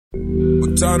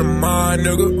What time of mine,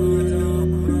 nigga?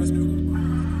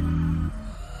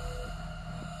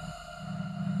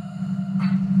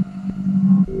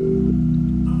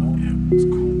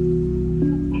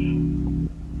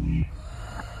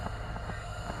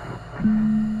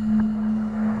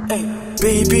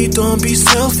 Baby, don't be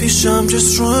selfish, I'm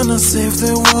just tryna save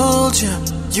the world, yeah.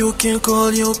 You can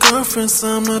call your girlfriends,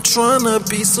 I'm not tryna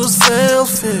be so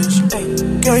selfish.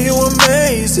 Girl, you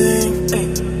amazing,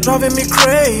 driving me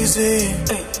crazy.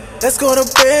 Let's go to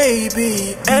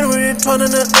baby, and we're turning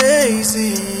to AZ,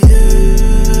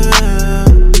 yeah.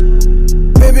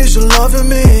 Baby, you loving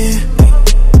me,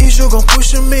 is you gon'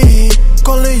 pushing me?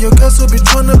 Calling your girls who be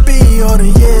tryna be all the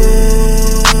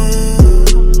yeah.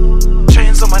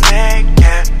 Chains on my neck,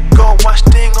 yeah. Go watch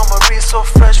thing on my wrist, so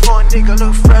fresh for a nigga,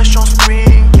 look fresh on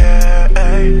screen, yeah.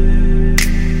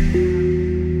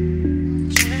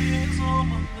 Chains on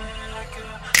my neck,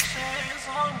 chains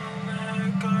on my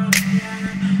neck, yeah.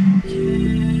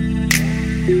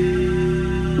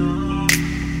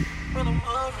 When I'm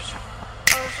up with you,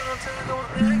 I'm tryna take on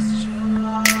next to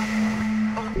you.